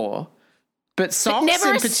 sure. But socks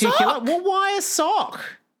never in a particular? sock. Well, why a sock?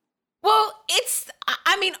 Well,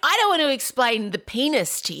 I don't want to explain the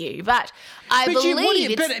penis to you, but but you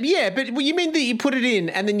mean that you put it in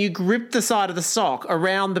and then you grip the side of the sock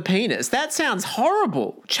around the penis. That sounds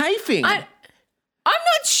horrible. Chafing. I'm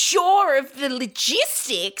not sure of the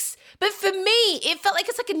logistics, but for me, it felt like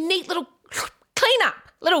it's like a neat little cleanup,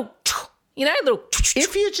 little.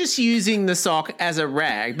 If you're just using the sock as a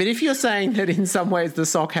rag, but if you're saying that in some ways the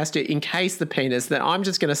sock has to encase the penis, then I'm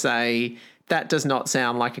just going to say that does not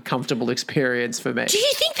sound like a comfortable experience for me. Do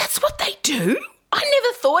you think that's what they do? I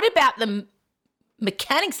never thought about the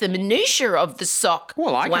mechanics, the minutiae of the sock.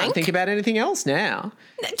 Well, I can't think about anything else now.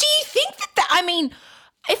 Do you think that I mean,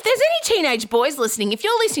 if there's any teenage boys listening, if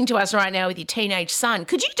you're listening to us right now with your teenage son,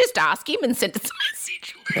 could you just ask him and send us a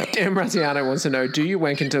message? Embraciano wants to know, do you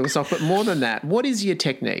wank into a sock? But more than that, what is your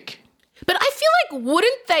technique? But I feel like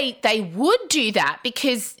wouldn't they would do that,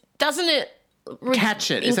 because doesn't it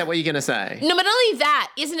catch it? Is that what you're going to say? No, but not only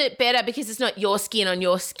that, isn't it better because it's not your skin on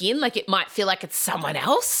your skin? Like, it might feel like it's someone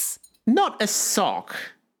else. Not a sock.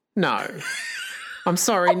 No. I'm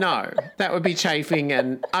sorry, no. That would be chafing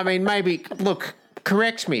and, I mean, maybe, look,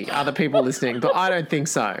 correct me, other people listening, but I don't think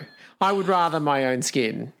so. I would rather my own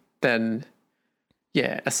skin than,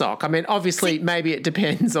 a sock. I mean, obviously, maybe it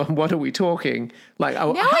depends on what are we talking. Like,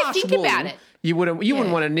 Now I think about it. You wouldn't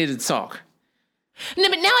want a knitted sock. No,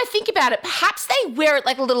 but now I think about it, perhaps they wear it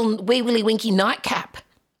like a little wee willy winky nightcap.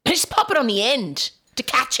 Just pop it on the end to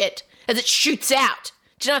catch it as it shoots out.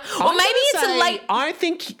 Do you know? Or maybe it's a late... I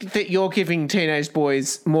think that you're giving teenage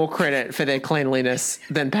boys more credit for their cleanliness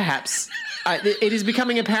than perhaps... it is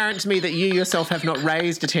becoming apparent to me that you yourself have not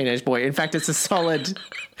raised a teenage boy. In fact, it's a solid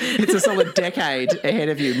decade ahead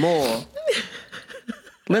of you, more.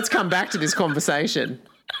 Let's come back to this conversation.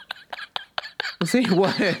 See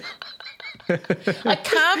what... I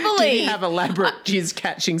can't believe... Did you have elaborate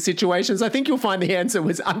jizz-catching situations? I think you'll find the answer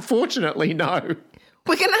was unfortunately no.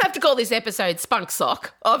 We're going to have to call this episode Spunk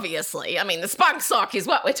Sock, obviously. I mean, the Spunk Sock is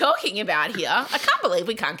what we're talking about here. I can't believe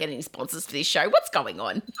we can't get any sponsors for this show. What's going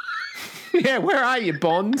on? Yeah, where are you,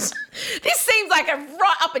 Bonds? This seems like a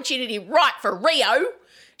opportunity right for Rio.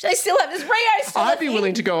 Do they still have this Rio still? I'd be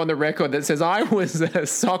willing to go on the record that says I was a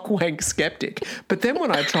sock wank skeptic, but then when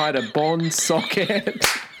I tried a Bond socket...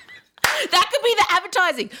 That could be the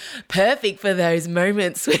advertising. Perfect for those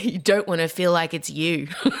moments where you don't want to feel like it's you.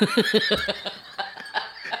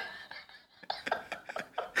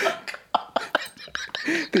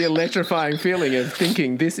 The electrifying feeling of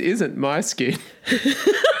thinking this isn't my skin.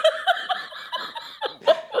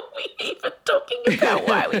 What were we even talking about?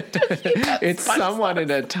 Why are we talking about It's someone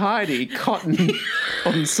in a tidy cotton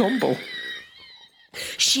ensemble.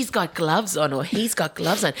 She's got gloves on or he's got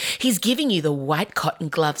gloves on. He's giving you the white cotton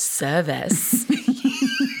glove service.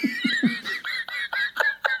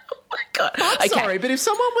 I'm sorry, but if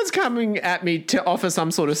someone was coming at me to offer some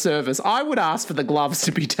sort of service, I would ask for the gloves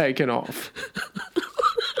to be taken off.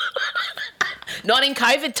 Not in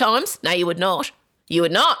COVID times. No, you would not. You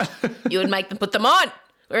would not. You would make them put them on.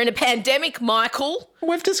 We're in a pandemic, Michael.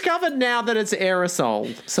 We've discovered now that it's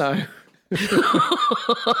aerosol, so... Oh,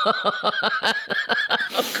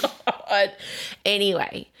 God.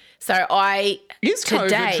 Anyway, so Is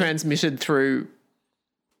COVID transmitted through...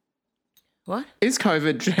 What? Is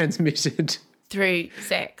COVID transmitted... Through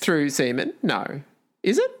sex? Through semen? No.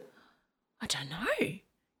 Is it? I don't know. Do you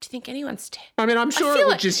think anyone's... I mean, I'm sure it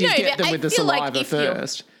would just you get them with the saliva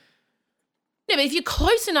first. No, but if you're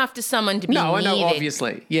close enough to someone to be No, I know, near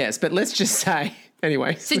obviously. Yes, but let's just say...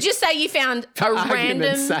 Anyway. So just say you found a random...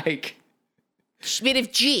 argument's sake. Bit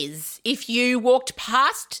of jizz. If you walked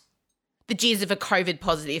past the jizz of a COVID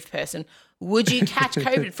positive person, would you catch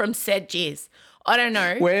COVID from said jizz? I don't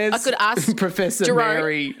know. Where's I could ask Professor Jerome.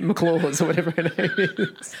 Mary McLaws or whatever her name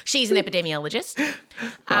is? She's an epidemiologist.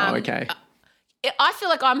 Oh, okay. I feel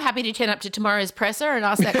like I'm happy to turn up to tomorrow's presser and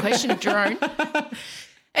ask that question of Jerome.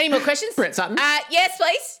 Any more questions? Brett Sutton? Yes,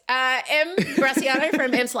 please. M. Graciano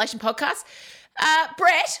from M Selection Podcast.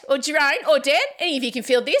 Brett or Jerome or Dan, any of you can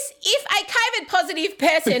field this. If a COVID positive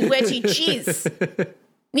person were to jizz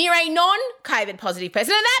near a non-COVID positive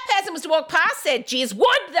person and that person was to walk past said jizz,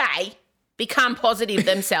 would they become positive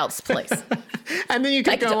themselves, please? And then you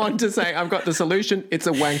could go on to say, I've got the solution. It's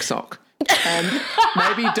a wank sock. And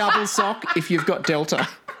maybe double sock if you've got Delta.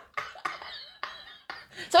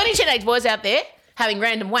 So any teenage boys out there having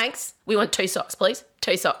random wanks, we want 2 socks, please.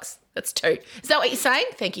 2 socks. That's 2. Is that what you're saying?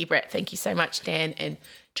 Thank you, Brett. Thank you so much, Dan and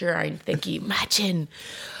Jerome. Thank you. Imagine.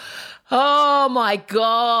 Oh, my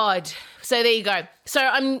God. So there you go. So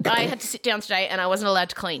I had to sit down today and I wasn't allowed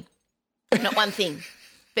to clean. Not one thing.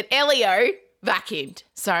 But Elio vacuumed.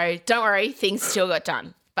 So don't worry, things still got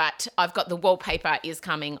done. But I've got the wallpaper is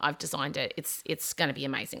coming. I've designed it. It's going to be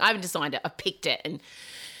amazing. I haven't designed it. I've picked it and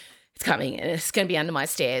it's coming and it's going to be under my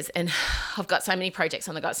stairs. And I've got so many projects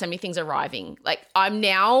on. I've got so many things arriving. Like I'm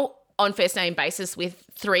now on first name basis with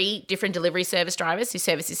 3 different delivery service drivers who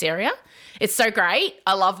service this area. It's so great.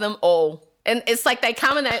 I love them all. And it's like they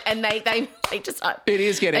come and they just... It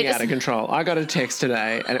is getting out of control. I got a text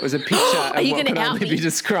today and it was a picture of what could only be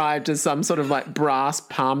described as some sort of like brass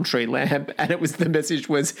palm tree lamp. And the message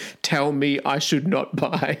was, tell me I should not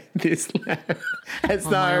buy this lamp. As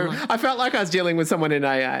though I felt like I was dealing with someone in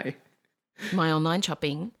AA. My online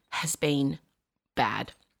shopping has been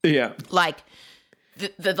bad. Yeah. Like...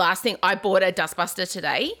 The last thing, I bought a dustbuster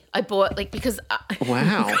today. I bought because...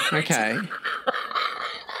 Wow, okay.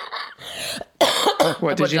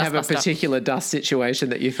 What, did you have a particular dust situation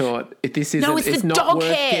that you thought, if this isn't, it's not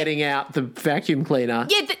worth getting out the vacuum cleaner?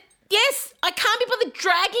 Yeah, yes, I can't be bothered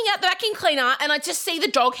dragging out the vacuum cleaner and I just see the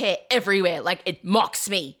dog hair everywhere. Like it mocks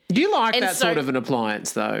me. You like that sort of an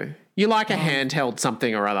appliance though? You like a handheld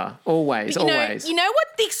something or other. Always, always. You know what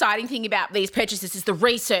the exciting thing about these purchases is the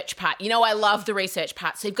research part. You know, I love the research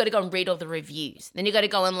part. So you've got to go and read all the reviews. Then you've got to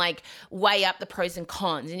go and like weigh up the pros and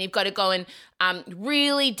cons. And you've got to go and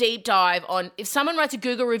really deep dive on if someone writes a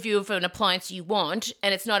Google review of an appliance you want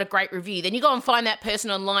and it's not a great review, then you go and find that person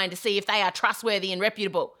online to see if they are trustworthy and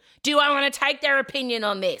reputable. Do I want to take their opinion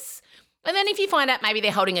on this? And then if you find out maybe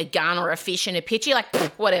they're holding a gun or a fish in a picture, you're like,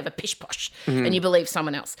 whatever, pish posh, and you believe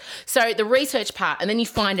someone else. So the research part, and then you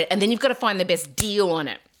find it, and then you've got to find the best deal on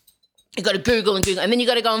it. You've got to Google, and then you've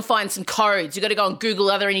got to go and find some codes. You've got to go and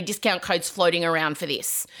Google, are there any discount codes floating around for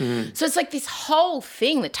this? So it's like this whole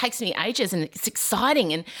thing that takes me ages, and it's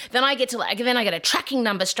exciting. And then I get a tracking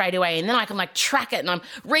number straight away, and then I can like track it, and I'm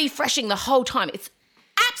refreshing the whole time. It's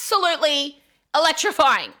absolutely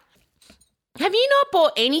electrifying. Have you not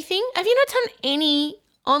bought anything? Have you not done any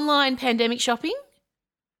online pandemic shopping?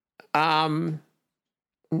 No,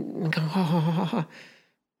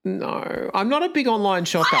 I'm not a big online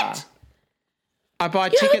shopper. What? I buy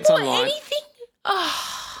You tickets haven't bought online. anything?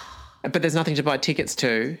 Oh. But there's nothing to buy tickets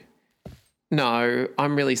to. No,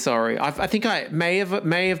 I'm really sorry. I think I may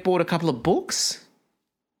have bought a couple of books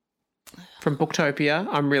from Booktopia.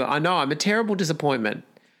 I know I'm a terrible disappointment.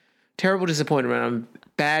 Terrible disappointment. I'm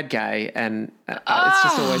bad gay, and it's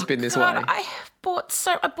just always been this way. I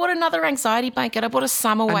bought another anxiety blanket. I bought a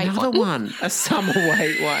summer weight Another one, a summer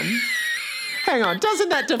weight one. Hang on, doesn't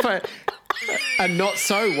that define a not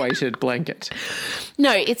so weighted blanket?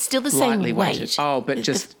 No, it's still the Lightly same weight. weighted. Oh, but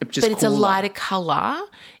just but it's a cooler. lighter colour,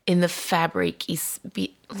 and the fabric is a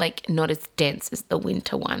bit like not as dense as the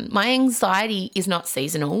winter one. My anxiety is not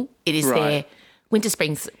seasonal. It is Right. there. Winter,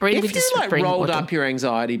 spring, If you rolled up your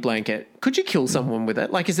anxiety blanket, could you kill someone with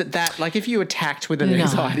it? Like, is it that? Like, if you attacked with an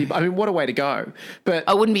anxiety, I mean, what a way to go! But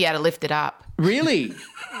I wouldn't be able to lift it up. really,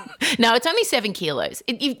 No, it's only 7 kilos.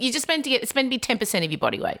 You just meant to be 10% of your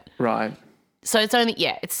body weight. right? So it's only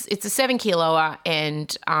it's a 7 kiloer,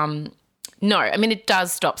 and no, I mean it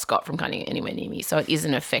does stop Scott from coming anywhere near me. So it is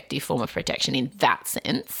an effective form of protection in that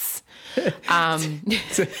sense.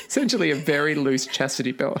 It's essentially a very loose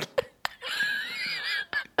chastity belt.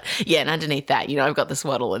 Yeah, and underneath that, I've got the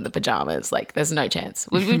swaddle and the pajamas. Like, there's no chance.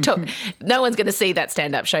 We've talked. No one's going to see that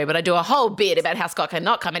stand-up show, but I do a whole bit about how Scott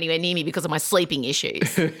cannot come anywhere near me because of my sleeping issues.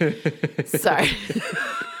 So,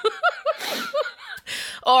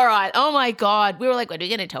 all right. Oh my God, we were like, what are we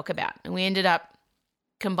going to talk about? And we ended up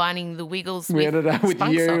combining the Wiggles. We ended up with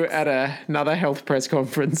Spunk you Socks. at another health press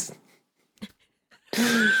conference.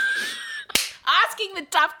 Asking the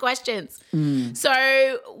tough questions.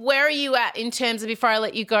 So where are you at in terms of, before I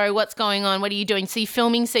let you go, what's going on? What are you doing? So you're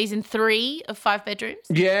filming season 3 of 5 Bedrooms?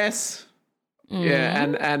 Yes. Yeah,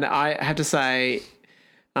 and I have to say,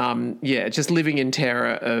 just living in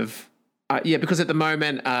terror of, because at the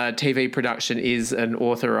moment TV production is an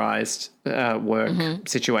authorised work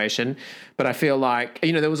situation, but I feel like,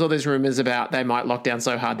 there was all those rumours about they might lock down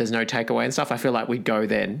so hard there's no takeaway and stuff. I feel like we'd go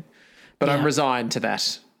then. But I'm resigned to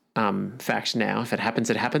that fact now. If it happens,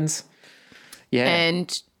 it happens. Yeah.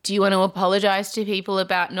 And do you want to apologise to people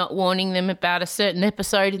about not warning them about a certain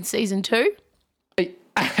episode in season 2?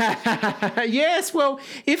 Yes, well,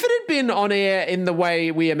 if it had been on air in the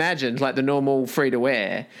way we imagined, like the normal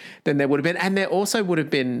free-to-air, then there would have been, and there also would have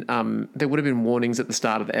been, warnings at the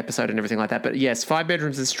start of the episode and everything like that. But yes, 5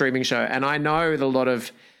 Bedrooms is a streaming show, and I know that a lot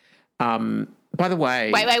of, by the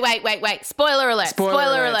way... Wait. Spoiler alert.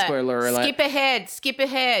 Spoiler alert. Skip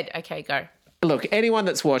ahead. Okay, go. Look, anyone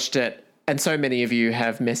that's watched it, and so many of you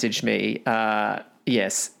have messaged me,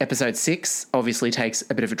 yes, episode 6 obviously takes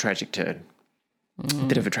a bit of a tragic turn.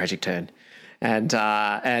 And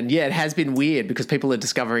yeah, it has been weird because people are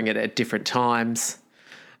discovering it at different times.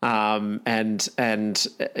 But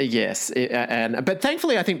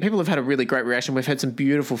thankfully I think people have had a really great reaction. We've had some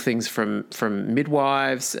beautiful things from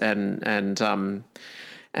midwives and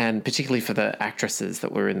particularly for the actresses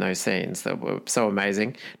that were in those scenes that were so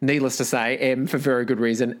amazing. Needless to say, Em, for very good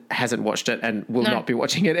reason, hasn't watched it and will not be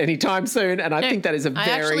watching it anytime soon. And I think that is a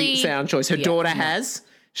very sound choice. Her daughter has.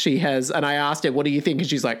 She has, and I asked her, what do you think? And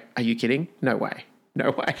she's like, are you kidding? No way.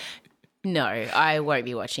 No, I won't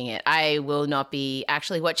be watching it. I will not be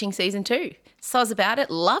actually watching season 2. Soz about it.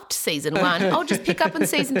 Loved season 1. I'll just pick up on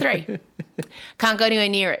season 3. Can't go anywhere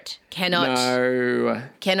near it. Cannot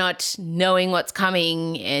knowing what's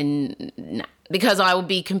coming, and because I will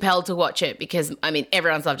be compelled to watch it because,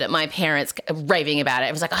 everyone's loved it. My parents raving about it.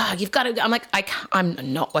 It was like, you've got to, I'm like,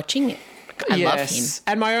 I'm not watching it. I love him.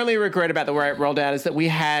 And my only regret about the way it rolled out is that we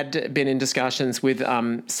had been in discussions with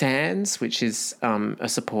SANS, which is a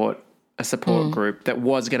support group that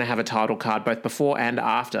was going to have a title card both before and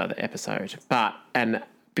after the episode. But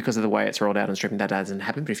because of the way it's rolled out on streaming, that doesn't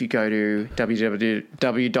happen. But if you go to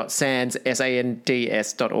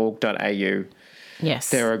www.sands.org.au, Yes.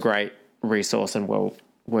 they're a great resource and well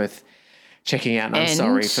worth checking out. And I'm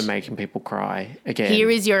sorry for making people cry again. Here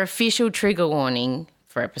is your official trigger warning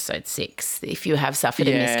for episode 6. If you have suffered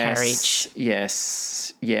a miscarriage.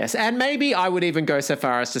 Yes. And maybe I would even go so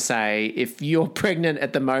far as to say, if you're pregnant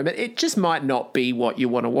at the moment, it just might not be what you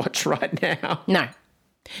want to watch right now. No.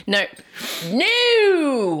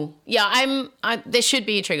 Yeah, there should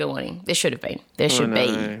be a trigger warning. There should have been. There should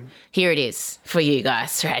be. Here it is for you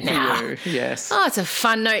guys right now. Yes. Oh, it's a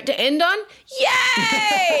fun note to end on.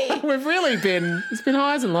 Yay! It's been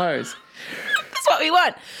highs and lows. That's what we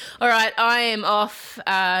want. All right, I am off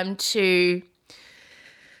to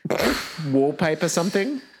wallpaper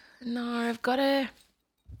something. No, I've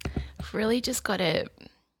really just got to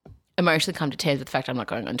emotionally come to terms with the fact I'm not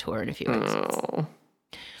going on tour in a few weeks. Oh.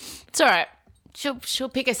 It's all right. She'll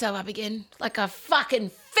pick herself up again like a fucking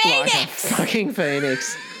phoenix. Like a fucking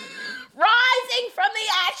phoenix. Rising from the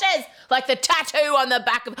ashes. Like the tattoo on the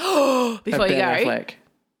back of... Before you go. Affleck.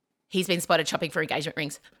 He's been spotted shopping for engagement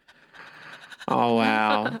rings. Oh,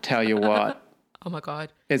 wow. Tell you what. Oh, my God.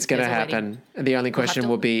 It's going to happen. The only question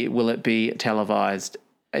will be, will it be televised?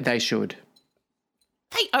 They should.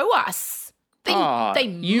 They owe us. They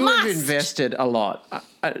you must. have invested a lot.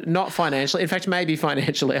 Not financially. In fact, maybe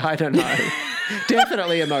financially. I don't know.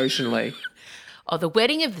 Definitely emotionally. Oh, the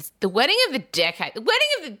wedding of the decade. The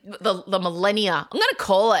wedding of the millennia. I'm going to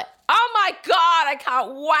call it. Oh, my God. I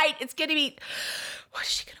can't wait. It's going to be... What's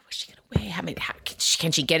she going to wear?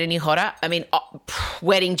 Can she get any hotter? I mean,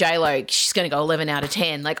 wedding J-Lo, she's going to go 11 out of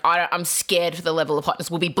 10. Like, I'm scared for the level of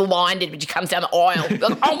hotness. We'll be blinded when she comes down the aisle. Like,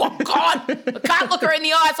 oh, my God. I can't look her in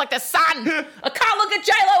the eyes like the sun. I can't look at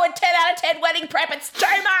J-Lo in 10 out of 10 wedding prep. It's too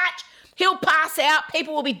much. He'll pass out.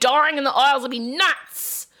 People will be dying in the aisles. It'll be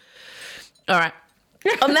nuts. All right.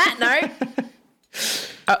 On that note,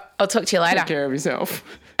 I'll talk to you later. Take care of yourself.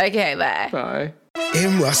 Okay, bye. Bye.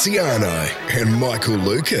 M. Russiano and Michael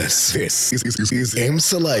Lucas. This is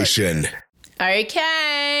Emsolation.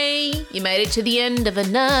 Okay, you made it to the end of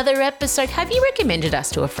another episode. Have you recommended us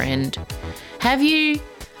to a friend? Have you?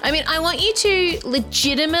 I mean, I want you to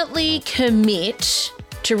legitimately commit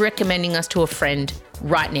to recommending us to a friend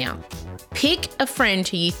right now. Pick a friend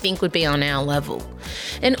who you think would be on our level.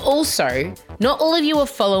 And also, not all of you are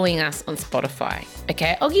following us on Spotify,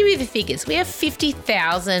 okay? I'll give you the figures. We have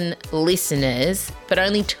 50,000 listeners, but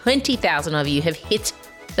only 20,000 of you have hit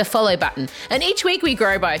the follow button. And each week we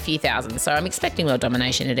grow by a few thousand, so I'm expecting world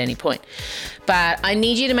domination at any point. But I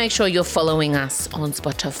need you to make sure you're following us on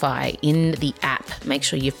Spotify in the app. Make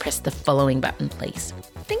sure you've pressed the following button, please.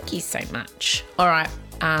 Thank you so much. All right,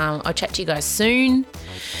 I'll chat to you guys soon.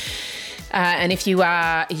 And if you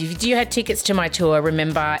do have tickets to my tour,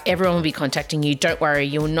 remember, everyone will be contacting you. Don't worry,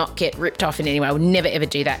 you will not get ripped off in any way. I will never, ever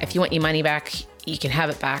do that. If you want your money back, you can have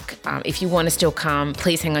it back. If you want to still come,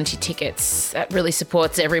 please hang on to your tickets. That really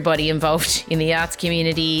supports everybody involved in the arts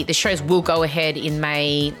community. The shows will go ahead in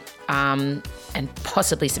May and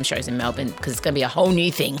possibly some shows in Melbourne because it's going to be a whole new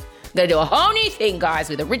thing. I'm going to do a whole new thing, guys,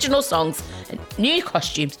 with original songs and new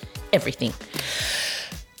costumes, everything.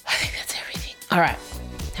 I think that's everything. All right.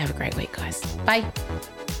 Have a great week, guys. Bye.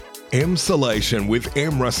 Emsolation with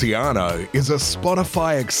M. Russiano is a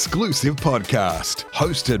Spotify exclusive podcast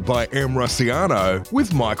hosted by M. Russiano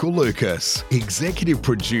with Michael Lucas. Executive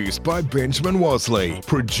produced by Benjamin Wasley.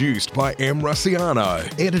 Produced by M. Russiano.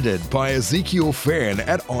 Edited by Ezekiel Fan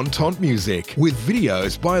at Entente Music. With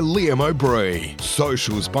videos by Liam O'Brien.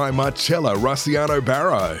 Socials by Marcella Russiano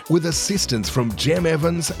Barrow. With assistance from Jem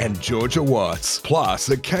Evans and Georgia Watts. Plus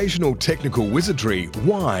occasional technical wizardry,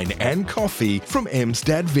 wine and coffee from M's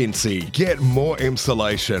dad Vince. Get more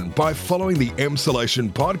Emsolation by following the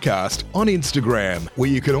Emsolation podcast on Instagram,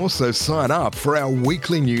 where you can also sign up for our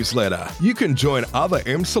weekly newsletter. You can join other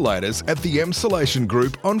Emsolators at the Emsolation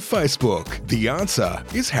group on Facebook. The answer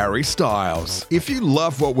is Harry Styles. If you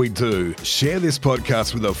love what we do, share this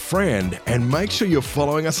podcast with a friend and make sure you're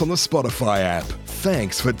following us on the Spotify app.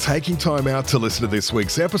 Thanks for taking time out to listen to this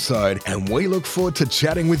week's episode, and we look forward to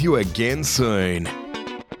chatting with you again soon.